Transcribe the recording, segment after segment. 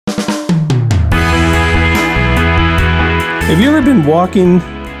Have you ever been walking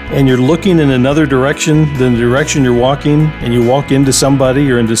and you're looking in another direction than the direction you're walking, and you walk into somebody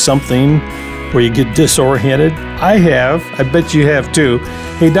or into something where you get disoriented? I have. I bet you have too.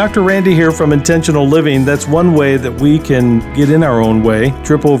 Hey, Dr. Randy here from Intentional Living. That's one way that we can get in our own way,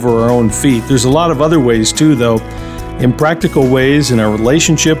 trip over our own feet. There's a lot of other ways too, though. In practical ways, in our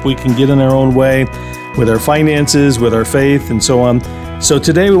relationship, we can get in our own way, with our finances, with our faith, and so on. So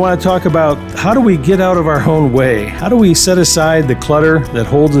today we want to talk about how do we get out of our own way? How do we set aside the clutter that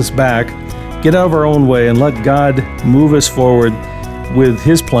holds us back, get out of our own way, and let God move us forward with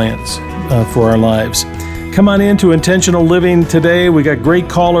His plans for our lives? Come on into Intentional Living today. We got great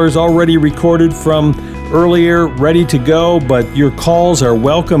callers already recorded from earlier, ready to go, but your calls are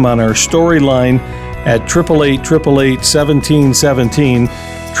welcome on our storyline at 888-888-1717.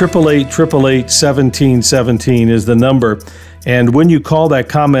 888-888-1717 is the number. And when you call that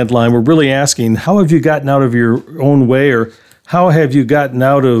comment line, we're really asking, how have you gotten out of your own way, or how have you gotten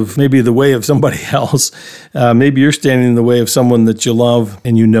out of maybe the way of somebody else? Maybe you're standing in the way of someone that you love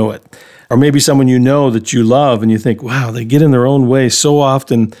and you know it. Or maybe someone you know that you love and you think, wow, they get in their own way so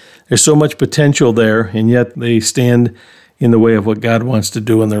often. There's so much potential there, and yet they stand in the way of what God wants to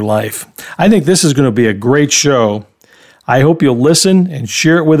do in their life. I think this is going to be a great show. I hope you'll listen and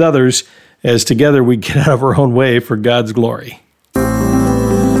share it with others as together we get out of our own way for God's glory.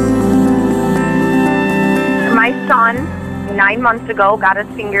 My son, 9 months ago, got his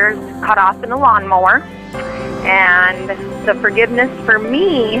fingers cut off in a lawnmower. And the forgiveness for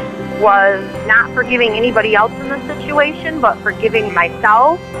me was not forgiving anybody else in the situation, but forgiving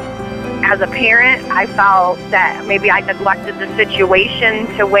myself. As a parent, I felt that maybe I neglected the situation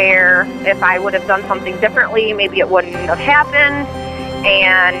to where if I would have done something differently, maybe it wouldn't have happened.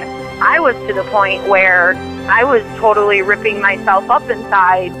 And I was to the point where I was totally ripping myself up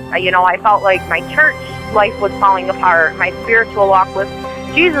inside. I felt like my church life was falling apart. My spiritual walk with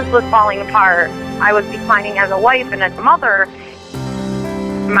Jesus was falling apart. I was declining as a wife and as a mother.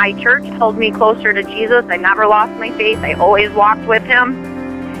 My church held me closer to Jesus. I never lost my faith. I always walked with Him.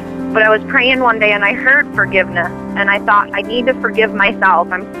 But I was praying one day and I heard forgiveness. And I thought, I need to forgive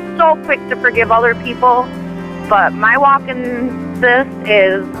myself. I'm so quick to forgive other people. But my walk in this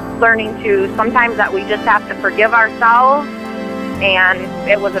is learning to sometimes that we just have to forgive ourselves. And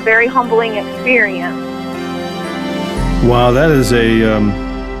it was a very humbling experience. Wow, that is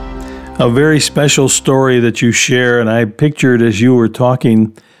a very special story that you share. And I pictured as you were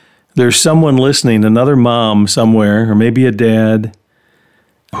talking, there's someone listening, another mom somewhere, or maybe a dad,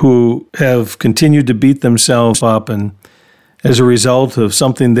 who have continued to beat themselves up, and as a result of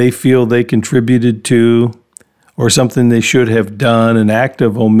something they feel they contributed to, or something they should have done, an act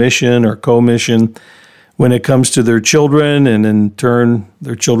of omission or commission when it comes to their children, and in turn,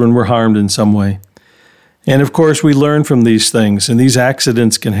 their children were harmed in some way. And of course, we learn from these things, and these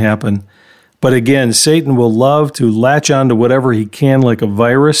accidents can happen. But again, Satan will love to latch on to whatever he can like a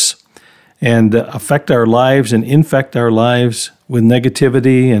virus and affect our lives and infect our lives with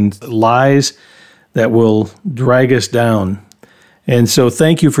negativity and lies that will drag us down. And so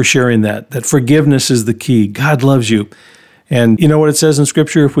thank you for sharing that forgiveness is the key. God loves you. And you know what it says in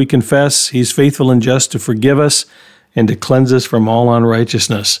Scripture? If we confess, He's faithful and just to forgive us and to cleanse us from all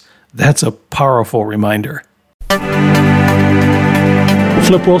unrighteousness. That's a powerful reminder.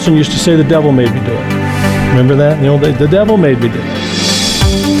 Flip Wilson used to say, the devil made me do it. Remember that in the old days? The devil made me do it.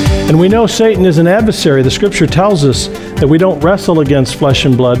 And we know Satan is an adversary. The Scripture tells us that we don't wrestle against flesh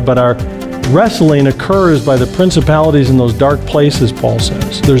and blood, but our wrestling occurs by the principalities in those dark places, Paul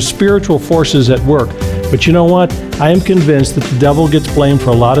says. There's spiritual forces at work. But you know what? I am convinced that the devil gets blamed for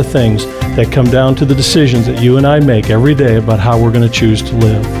a lot of things that come down to the decisions that you and I make every day about how we're going to choose to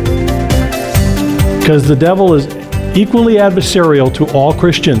live. Because the devil is equally adversarial to all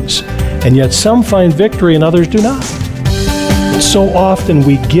Christians, and yet some find victory and others do not. So often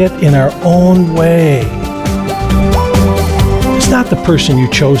we get in our own way. It's not the person you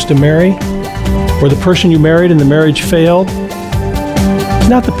chose to marry, or the person you married and the marriage failed. It's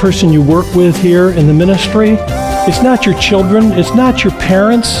not the person you work with here in the ministry. It's not your children. It's not your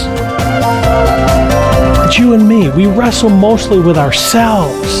parents. It's you and me. We wrestle mostly with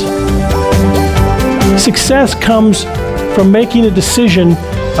ourselves. Success comes from making a decision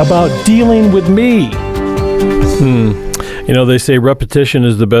about dealing with me. You know, they say repetition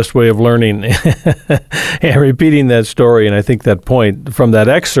is the best way of learning. And repeating that story, and I think that point from that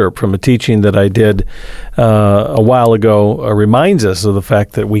excerpt from a teaching that I did a while ago reminds us of the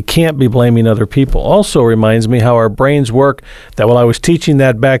fact that we can't be blaming other people. Also reminds me how our brains work, that while I was teaching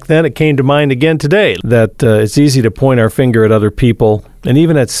that back then, it came to mind again today, that it's easy to point our finger at other people and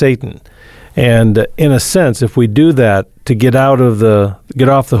even at Satan. And in a sense, if we do that to get off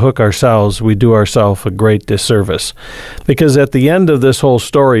the hook ourselves, we do ourselves a great disservice. Because at the end of this whole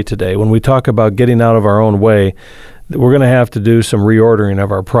story today, when we talk about getting out of our own way, we're going to have to do some reordering of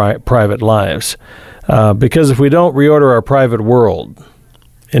our private lives. Because if we don't reorder our private world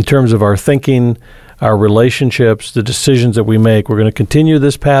in terms of our thinking, our relationships, the decisions that we make, we're going to continue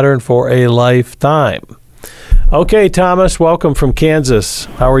this pattern for a lifetime. Okay, Thomas, welcome from Kansas.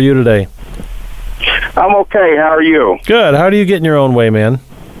 How are you today? I'm okay. How are you? Good. How do you get in your own way, man?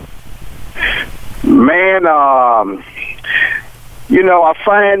 Man, I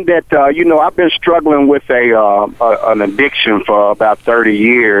find that, I've been struggling with an addiction for about 30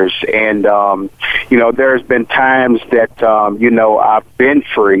 years. And, there's been times that, I've been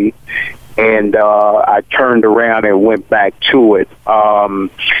free. And I turned around and went back to it.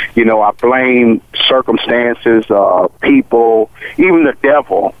 I blame circumstances, people, even the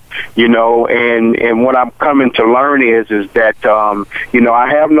devil. And what I'm coming to learn is that I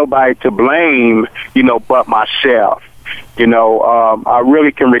have nobody to blame, but myself. I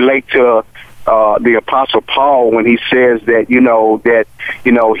really can relate to the Apostle Paul when he says that he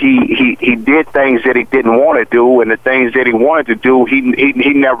did things that he didn't want to do, and the things that he wanted to do he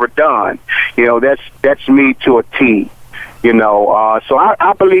never done. That's me to a T. So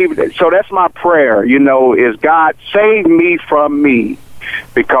I believe that. So that's my prayer. Is God save me from me,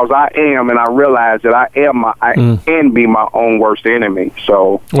 because I am, and I realize that I can be my own worst enemy.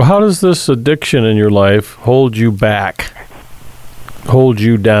 So, well, how does this addiction in your life hold you back, hold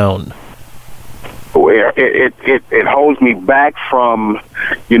you down? Where it holds me back from,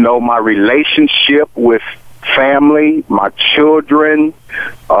 my relationship with family, my children,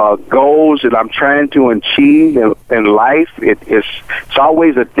 goals that I'm trying to achieve in life. It's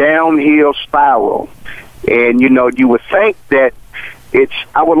always a downhill spiral. And, you would think that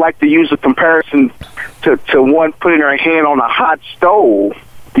I would like to use a comparison to one putting her hand on a hot stove.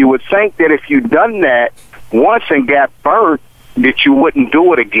 You would think that if you'd done that once and got burnt, that you wouldn't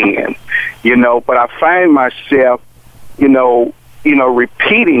do it again, but I find myself,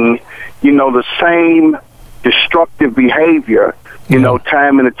 repeating, the same destructive behavior,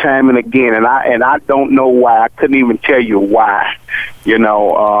 time and time and again. And I don't know why. I couldn't even tell you why,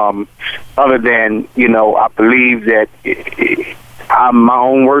 other than, I believe that I'm my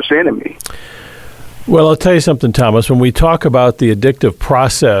own worst enemy. Well, I'll tell you something, Thomas. When we talk about the addictive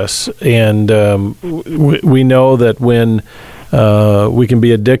process, and we know that when we can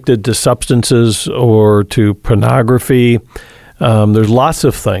be addicted to substances or to pornography, there's lots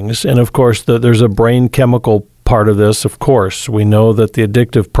of things. And, of course, there's a brain chemical part of this, of course. We know that the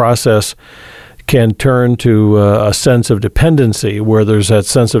addictive process can turn to a sense of dependency. Where there's that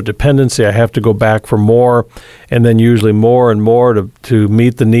sense of dependency, I have to go back for more, and then usually more and more to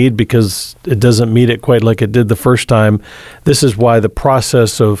meet the need, because it doesn't meet it quite like it did the first time. This is why the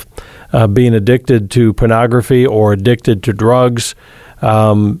process of being addicted to pornography or addicted to drugs,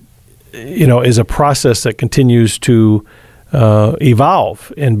 is a process that continues to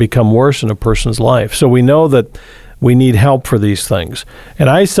evolve and become worse in a person's life. So we know that we need help for these things. And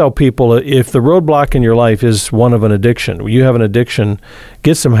I tell people, if the roadblock in your life is one of an addiction, you have an addiction,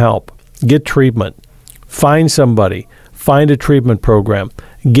 get some help, get treatment, find somebody, find a treatment program,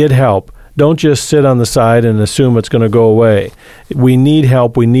 get help. Don't just sit on the side and assume it's going to go away. We need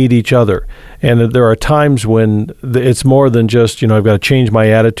help. We need each other. And there are times when it's more than just, I've got to change my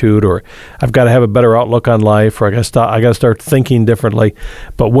attitude, or I've got to have a better outlook on life, or I got to start thinking differently.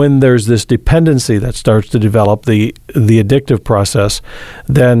 But when there's this dependency that starts to develop, the addictive process,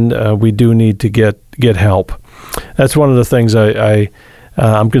 then we do need to get help. That's one of the things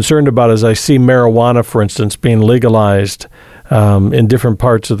I'm concerned about as I see marijuana, for instance, being legalized in different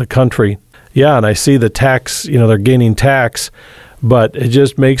parts of the country. Yeah, and I see the tax, they're gaining tax, but it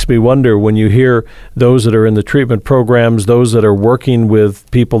just makes me wonder when you hear those that are in the treatment programs, those that are working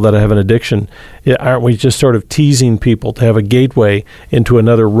with people that have an addiction, aren't we just sort of teasing people to have a gateway into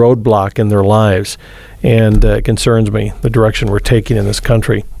another roadblock in their lives? And it concerns me, the direction we're taking in this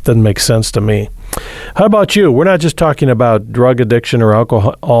country. Doesn't make sense to me. How about you? We're not just talking about drug addiction or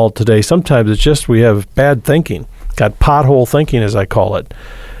alcohol today. Sometimes it's just we have bad thinking. Got pothole thinking, as I call it.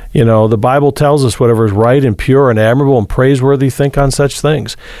 The Bible tells us whatever is right and pure and admirable and praiseworthy, think on such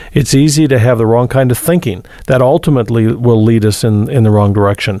things. It's easy to have the wrong kind of thinking. That ultimately will lead us in the wrong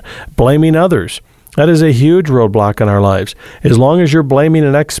direction. Blaming others. That is a huge roadblock in our lives. As long as you're blaming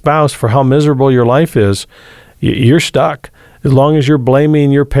an ex-spouse for how miserable your life is, you're stuck. As long as you're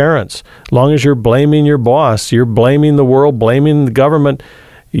blaming your parents, as long as you're blaming your boss, you're blaming the world, blaming the government,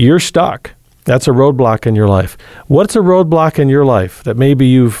 you're stuck. That's a roadblock in your life. What's a roadblock in your life that maybe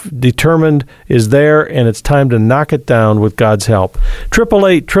you've determined is there and it's time to knock it down with God's help?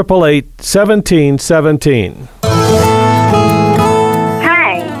 888-888-1717.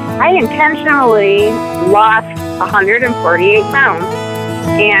 Hi, I intentionally lost 148 pounds,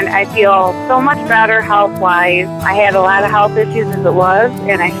 and I feel so much better health-wise. I had a lot of health issues as it was,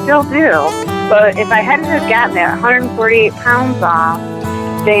 and I still do. But if I hadn't have gotten that 148 pounds off,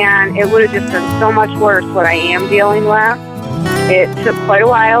 then it would have just been so much worse what I am dealing with. It took quite a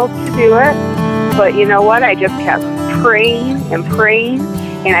while to do it, but you know what? I just kept praying and praying,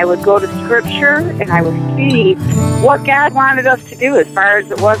 and I would go to Scripture, and I would see what God wanted us to do as far as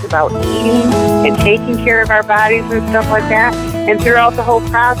it was about eating and taking care of our bodies and stuff like that. And throughout the whole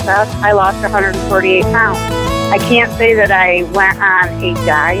process, I lost 148 pounds. I can't say that I went on a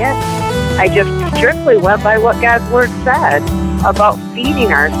diet. I just strictly went by what God's Word said about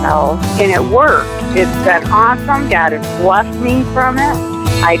feeding ourselves, and it worked. It's been awesome. God has blessed me from it.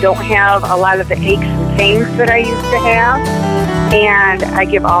 I don't have a lot of the aches and pains that I used to have, and I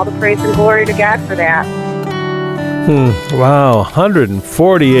give all the praise and glory to God for that. Wow,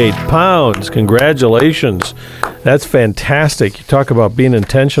 148 pounds. Congratulations. That's fantastic. You talk about being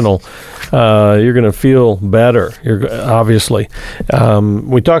intentional. You're going to feel better, obviously.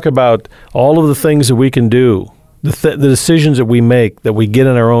 We talk about all of the things that we can do, the decisions that we make, that we get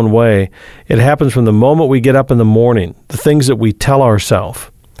in our own way. It happens from the moment we get up in the morning, the things that we tell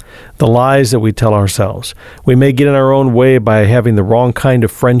ourselves, the lies that we tell ourselves. We may get in our own way by having the wrong kind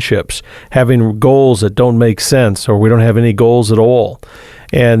of friendships, having goals that don't make sense, or we don't have any goals at all.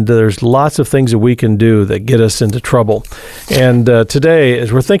 And there's lots of things that we can do that get us into trouble. And today,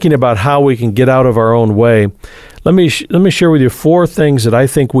 as we're thinking about how we can get out of our own way, let me share with you 4 things that I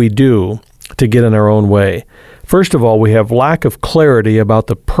think we do to get in our own way. First of all, we have lack of clarity about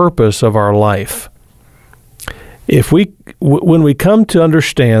the purpose of our life. When we come to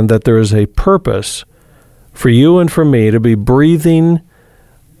understand that there is a purpose for you and for me to be breathing,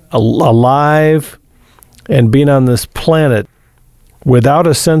 alive, and being on this planet, without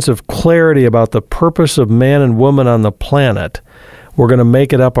a sense of clarity about the purpose of man and woman on the planet, we're going to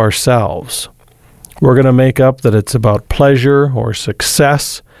make it up ourselves. We're going to make up that it's about pleasure or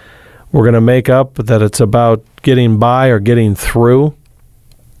success. We're going to make up that it's about getting by or getting through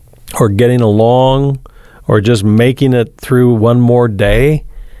or getting along or just making it through one more day.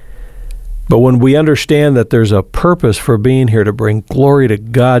 But when we understand that there's a purpose for being here, to bring glory to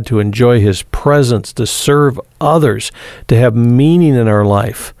God, to enjoy His presence, to serve others, to have meaning in our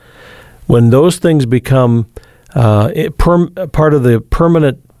life, when those things become part of the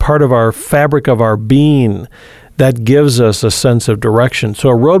permanent part of our fabric of our being, that gives us a sense of direction. So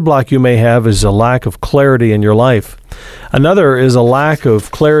a roadblock you may have is a lack of clarity in your life. Another is a lack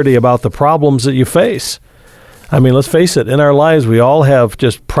of clarity about the problems that you face. I mean, let's face it, in our lives, we all have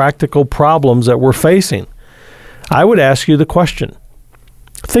just practical problems that we're facing. I would ask you the question.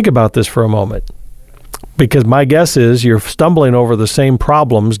 Think about this for a moment, because my guess is you're stumbling over the same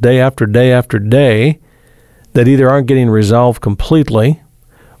problems day after day after day that either aren't getting resolved completely,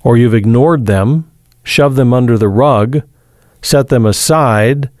 or you've ignored them, shoved them under the rug, set them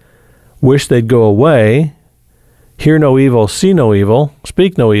aside, wish they'd go away, hear no evil, see no evil,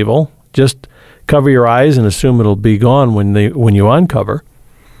 speak no evil, just cover your eyes and assume it'll be gone when you uncover.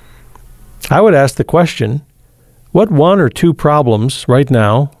 I would ask the question, what 1 or 2 problems right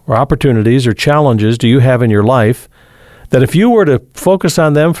now, or opportunities or challenges do you have in your life that if you were to focus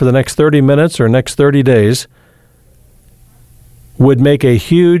on them for the next 30 minutes or next 30 days would make a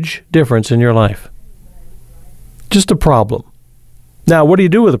huge difference in your life? Just a problem. Now, what do you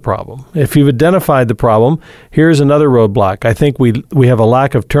do with the problem? If you've identified the problem, here's another roadblock. I think we have a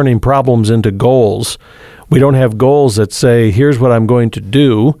lack of turning problems into goals. We don't have goals that say, here's what I'm going to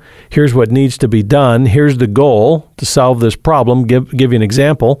do, here's what needs to be done, here's the goal to solve this problem. Give you an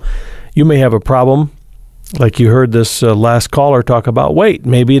example. You may have a problem, like you heard this last caller talk about weight.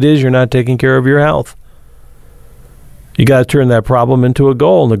 Maybe it is you're not taking care of your health. You got to turn that problem into a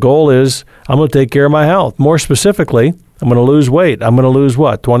goal, and the goal is, I'm going to take care of my health. More specifically, I'm going to lose weight. I'm going to lose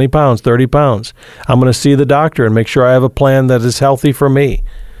what? 20 pounds, 30 pounds. I'm going to see the doctor and make sure I have a plan that is healthy for me.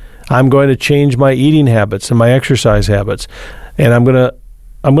 I'm going to change my eating habits and my exercise habits. And I'm going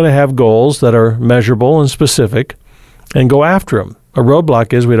to have goals that are measurable and specific and go after them. A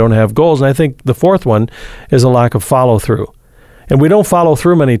roadblock is we don't have goals. And I think the 4th one is a lack of follow-through. And we don't follow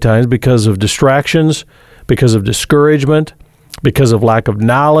through many times because of distractions, because of discouragement, because of lack of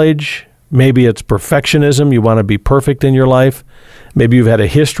knowledge, Maybe it's perfectionism. You want to be perfect in your life. Maybe you've had a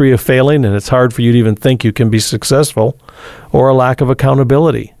history of failing and it's hard for you to even think you can be successful, or a lack of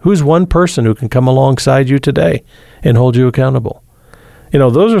accountability. Who's one person who can come alongside you today and hold you accountable?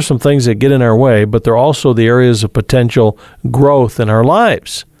 Those are some things that get in our way, but they're also the areas of potential growth in our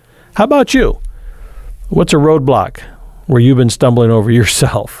lives. How about you? What's a roadblock where you've been stumbling over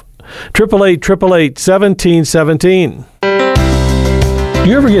yourself? 888-888-1717. Do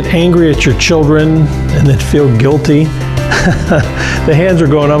you ever get angry at your children and then feel guilty? The hands are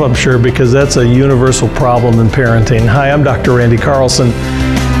going up, I'm sure, because that's a universal problem in parenting. Hi, I'm Dr. Randy Carlson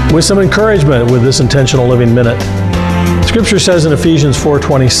with some encouragement with this Intentional Living Minute. Scripture says in Ephesians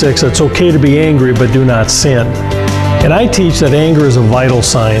 4:26, it's okay to be angry, but do not sin. And I teach that anger is a vital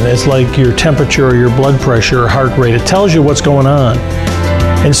sign. It's like your temperature or your blood pressure or heart rate. It tells you what's going on.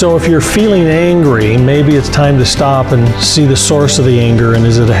 And so if you're feeling angry, maybe it's time to stop and see the source of the anger. And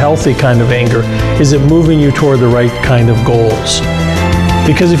is it a healthy kind of anger? Is it moving you toward the right kind of goals?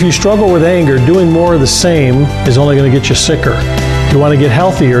 Because if you struggle with anger, doing more of the same is only going to get you sicker. If you want to get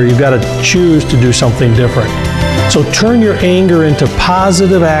healthier, you've got to choose to do something different. So turn your anger into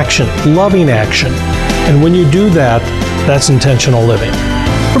positive action, loving action. And when you do that, that's intentional living.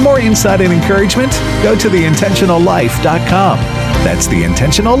 For more insight and encouragement, go to theintentionallife.com. That's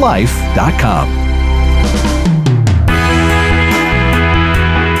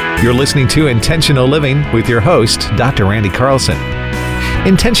theintentionallife.com. You're listening to Intentional Living with your host, Dr. Randy Carlson.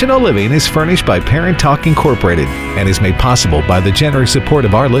 Intentional Living is furnished by Parent Talk Incorporated and is made possible by the generous support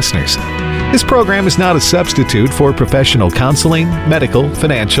of our listeners. This program is not a substitute for professional counseling, medical,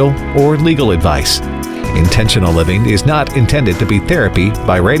 financial, or legal advice. Intentional Living is not intended to be therapy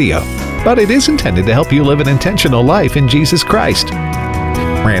by radio, but it is intended to help you live an intentional life in Jesus Christ.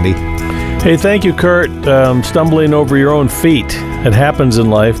 Randy. Hey, thank you, Kurt. Stumbling over your own feet. It happens in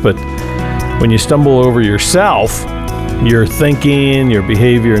life, but when you stumble over yourself, your thinking, your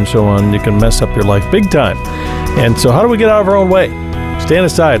behavior, and so on, you can mess up your life big time. And so how do we get out of our own way? Stand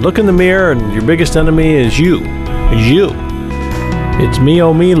aside, look in the mirror, and your biggest enemy is you. It's me,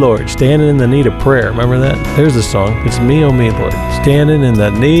 oh me, Lord, standing in the need of prayer. Remember that? There's the song. It's me, oh me, Lord, standing in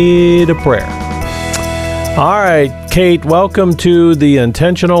the need of prayer. All right, Kate, welcome to the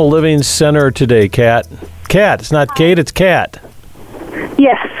Intentional Living Center today, Kat. Kat, it's not Kate, it's Kat.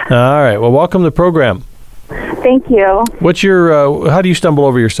 Yes. All right, well, welcome to the program. Thank you. What's your, how do you stumble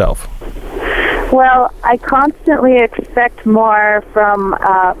over yourself? Well, I constantly expect more from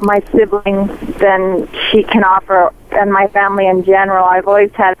my siblings than she can offer, and my family in general. I've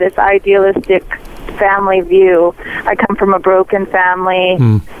always had this idealistic family view. I come from a broken family,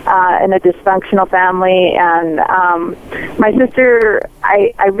 in a dysfunctional family, and my sister,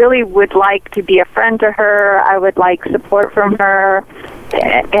 I really would like to be a friend to her. I would like support from her,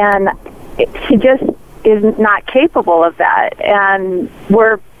 and she just is not capable of that, and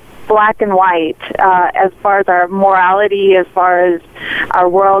we're black and white as far as our morality, as far as our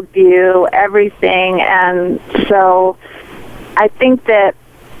worldview, everything. And so I think that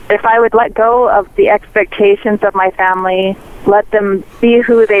if I would let go of the expectations of my family, let them be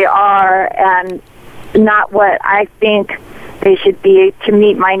who they are and not what I think they should be to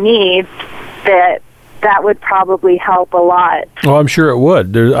meet my needs, that would probably help a lot. Well, I'm sure it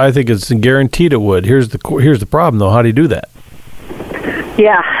would. I think it's guaranteed it would. Here's the problem, though. How do you do that?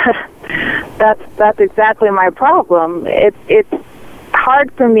 Yeah, that's exactly my problem. It's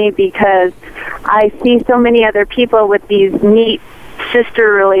hard for me because I see so many other people with these neat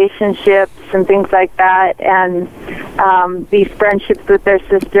sister relationships and things like that, and these friendships with their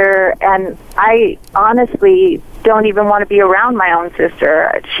sister, and I honestly don't even want to be around my own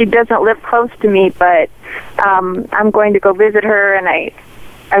sister. She doesn't live close to me, but I'm going to go visit her, and I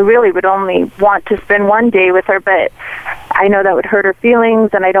really would only want to spend one day with her, but I know that would hurt her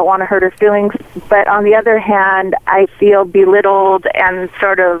feelings, and I don't want to hurt her feelings. But on the other hand, I feel belittled and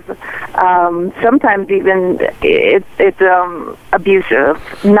sort of sometimes even it's abusive,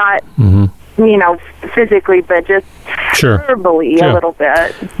 not physically, but just verbally a little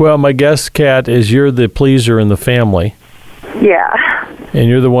bit. Well, my guess, Kat, is you're the pleaser in the family. Yeah. And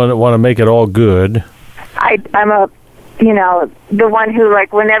you're the one that want to make it all good. I'm the one who,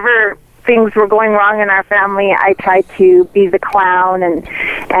 like, whenever things were going wrong in our family, I tried to be the clown and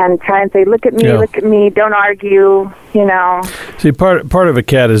try and say, look at me, don't argue, See, part of a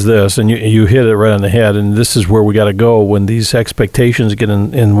Kat is this, and you hit it right on the head, and this is where we got to go when these expectations get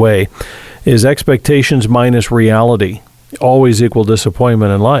in way, is expectations minus reality always equal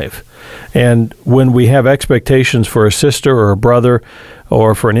disappointment in life. And when we have expectations for a sister or a brother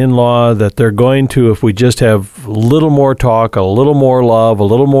or for an in-law that they're going to, if we just have a little more talk, a little more love, a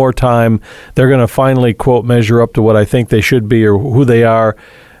little more time, they're going to finally, quote, measure up to what I think they should be or who they are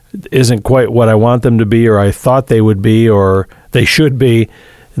isn't quite what I want them to be or I thought they would be or they should be,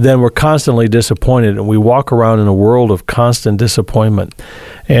 then we're constantly disappointed, and we walk around in a world of constant disappointment.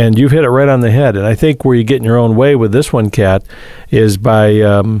 And you've hit it right on the head. And I think where you get in your own way with this one, Kat, is by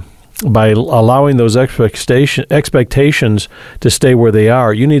allowing those expectations to stay where they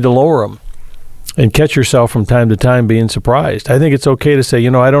are. You need to lower them and catch yourself from time to time being surprised. I think it's okay to say,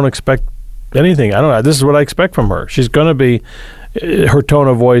 I don't expect anything. This is what I expect from her. She's going to be, her tone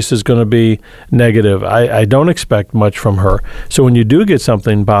of voice is going to be negative. I don't expect much from her. So when you do get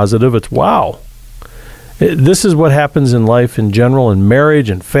something positive, it's wow. This is what happens in life in general, in marriage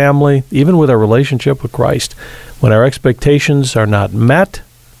and family, even with our relationship with Christ. When our expectations are not met,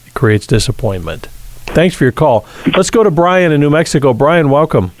 it creates disappointment. Thanks for your call. Let's go to Brian in New Mexico. Brian,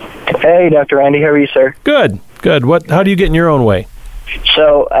 welcome. Hey, Dr. Randy. How are you, sir? Good. How do you get in your own way?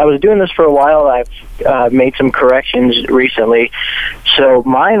 So I was doing this for a while. I've made some corrections recently. So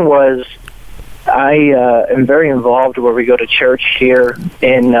mine was I am very involved where we go to church here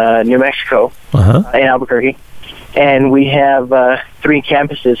in New Mexico, in Albuquerque. And we have 3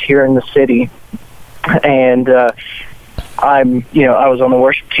 campuses here in the city. And I was on the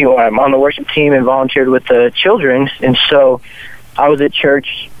worship team. I'm on the worship team and volunteered with the children. And so I was at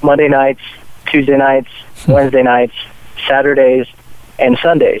church Monday nights, Tuesday nights, Wednesday nights, Saturdays, and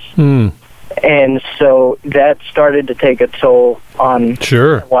Sundays. And so that started to take a toll on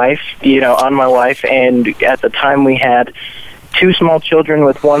my wife, on my wife. And at the time we had 2 small children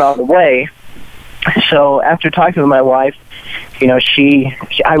with one on the way. So after talking with my wife,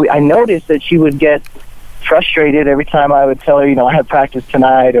 I noticed that she would get frustrated every time I would tell her, I have practice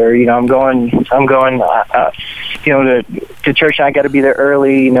tonight, or I'm going to church. And I got to be there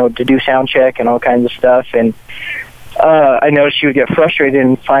early, to do sound check and all kinds of stuff. And I noticed she would get frustrated,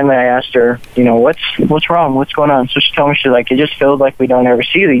 and finally I asked her, what's wrong? What's going on? So she told me, she's like, it just feels like we don't ever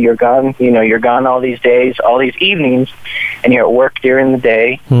see you. You're gone. You're gone all these days, all these evenings, and you're at work during the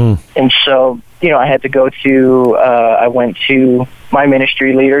day. And so, I had to go to, I went to my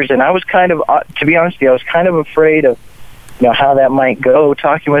ministry leaders, and I was kind of, to be honest with you, I was kind of afraid of, how that might go,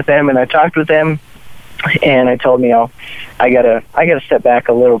 talking with them. And I talked with them, and I told them, I gotta step back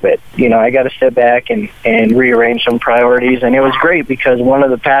a little bit. I gotta step back and rearrange some priorities. And it was great because one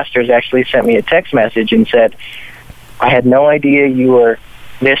of the pastors actually sent me a text message and said, I had no idea you were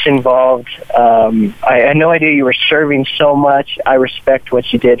this involved. I had no idea you were serving so much. I respect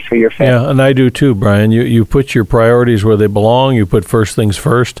what you did for your family. Yeah, and I do too, Brian. You put your priorities where they belong. You put first things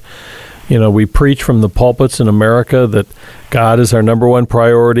first. We preach from the pulpits in America that God is our number 1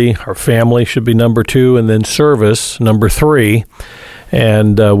 priority, our family should be number 2, and then service, number 3.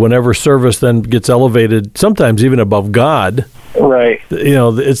 And whenever service then gets elevated, sometimes even above God, right?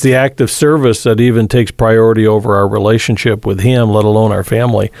 It's the act of service that even takes priority over our relationship with Him, let alone our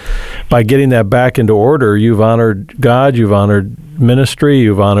family. By getting that back into order, you've honored God, you've honored ministry,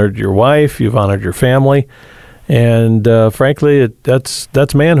 you've honored your wife, you've honored your family. And frankly,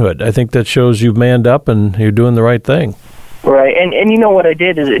 that's manhood. I think that shows you've manned up and you're doing the right thing. Right, and what I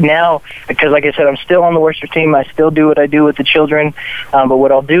did is now, because like I said, I'm still on the worship team. I still do what I do with the children. But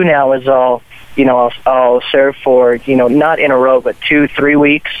what I'll do now is I'll serve for, not in a row, but 2-3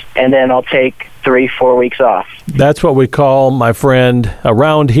 weeks, and then I'll take 3-4 weeks off. That's what we call, my friend,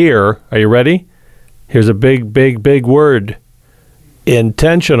 around here. Are you ready? Here's a big, big, big word: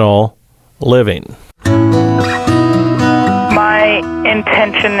 intentional living. My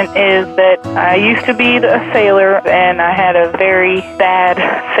intention is that I used to be a sailor, and I had a very bad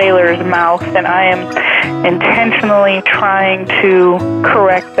sailor's mouth, and I am intentionally trying to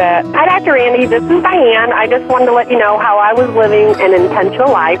correct that. Hi, Dr. Randy. This is Diane. I just wanted to let you know how I was living an intentional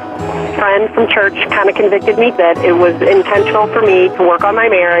life. A friend from church kind of convicted me that it was intentional for me to work on my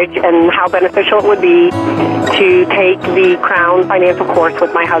marriage and how beneficial it would be to take the Crown Financial course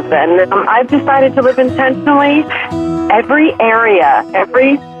with my husband. I've decided to live intentionally. Every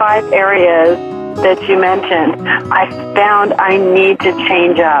 5 areas that you mentioned, I found I need to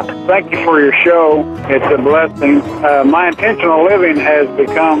change up. Thank you for your show. It's a blessing. My intentional living has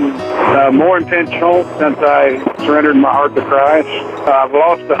become more intentional since I surrendered my heart to Christ. I've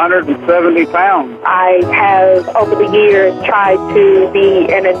lost 170 pounds. I have, over the years, tried to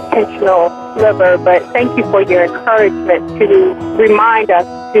be an intentional liver, but thank you for your encouragement to remind us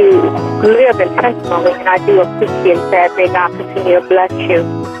to live intentionally, and I do appreciate that. May God continue to bless you.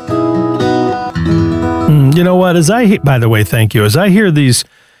 You know what? By the way, thank you. As I hear these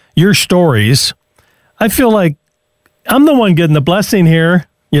your stories, I feel like I'm the one getting the blessing here,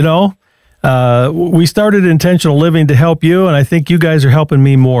 you know. We started Intentional Living to help you, and I think you guys are helping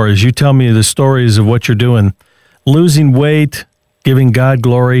me more as you tell me the stories of what you're doing. Losing weight, giving God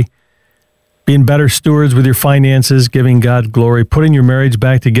glory, being better stewards with your finances, giving God glory, putting your marriage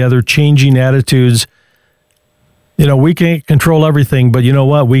back together, changing attitudes. You know, we can't control everything, but you know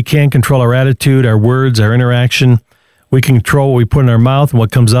what? We can control our attitude, our words, our interaction. We can control what we put in our mouth and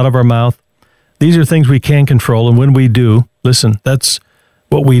what comes out of our mouth. These are things we can control, and when we do, listen, that's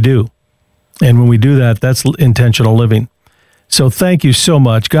what we do. And when we do that, that's intentional living. So thank you so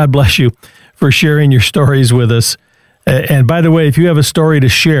much. God bless you for sharing your stories with us. And by the way, if you have a story to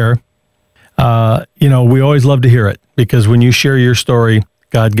share, you know, we always love to hear it, because when you share your story,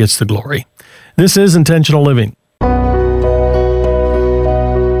 God gets the glory. This is Intentional Living.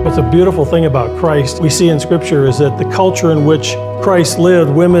 What's a beautiful thing about Christ we see in Scripture is that the culture in which Christ lived,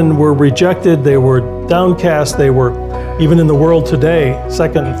 women were rejected, they were downcast, they were, even in the world today,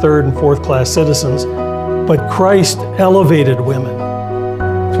 second and third and fourth class citizens. But Christ elevated women.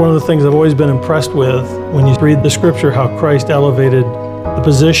 It's one of the things I've always been impressed with when you read the Scripture, how Christ elevated the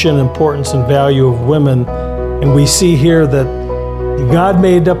position, importance, and value of women. And we see here that God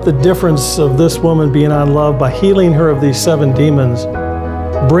made up the difference of this woman being on love by healing her of these 7 demons,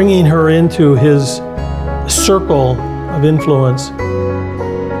 bringing her into his circle of influence.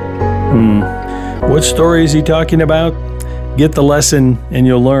 What story is he talking about? Get the lesson and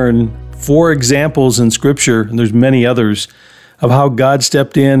you'll learn 4 examples in Scripture, and there's many others, of how God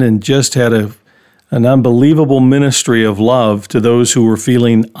stepped in and just had an unbelievable ministry of love to those who were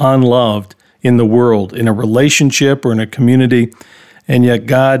feeling unloved in the world, in a relationship or in a community. And yet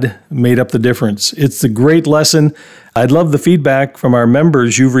God made up the difference. It's the great lesson. I'd love the feedback from our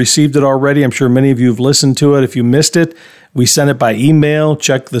members. You've received it already. I'm sure many of you have listened to it. If you missed it, we sent it by email.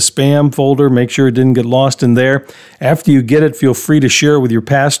 Check the spam folder. Make sure it didn't get lost in there. After you get it, feel free to share it with your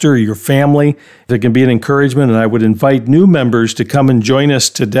pastor or your family. It can be an encouragement, and I would invite new members to come and join us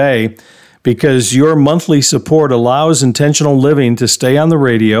today, because your monthly support allows Intentional Living to stay on the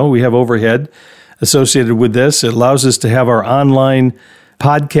radio. We have overhead associated with this. It allows us to have our online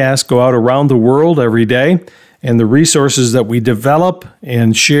podcast go out around the world every day, and the resources that we develop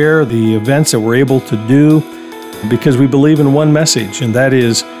and share, the events that we're able to do, because we believe in one message, and that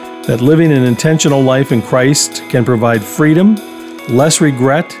is that living an intentional life in Christ can provide freedom, less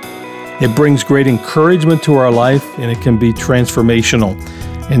regret. It brings great encouragement to our life, and it can be transformational.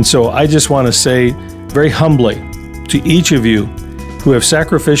 And so I just want to say very humbly to each of you who have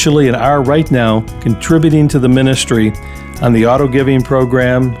sacrificially and are right now contributing to the ministry on the auto giving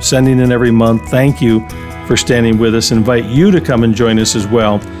program, sending in every month. Thank you for standing with us. Invite you to come and join us as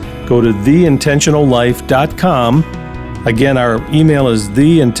well. Go to theintentionallife.com. Again, our email is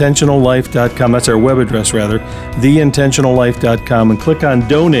theintentionallife.com. That's our web address, rather, theintentionallife.com, and click on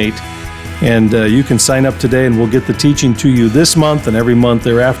donate. And you can sign up today, and we'll get the teaching to you this month and every month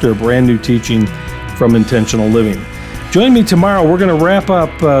thereafter, a brand new teaching from Intentional Living. Join me tomorrow. We're going to wrap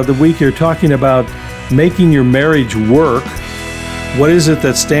up the week here talking about making your marriage work. What is it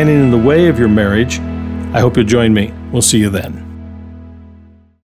that's standing in the way of your marriage? I hope you'll join me. We'll see you then.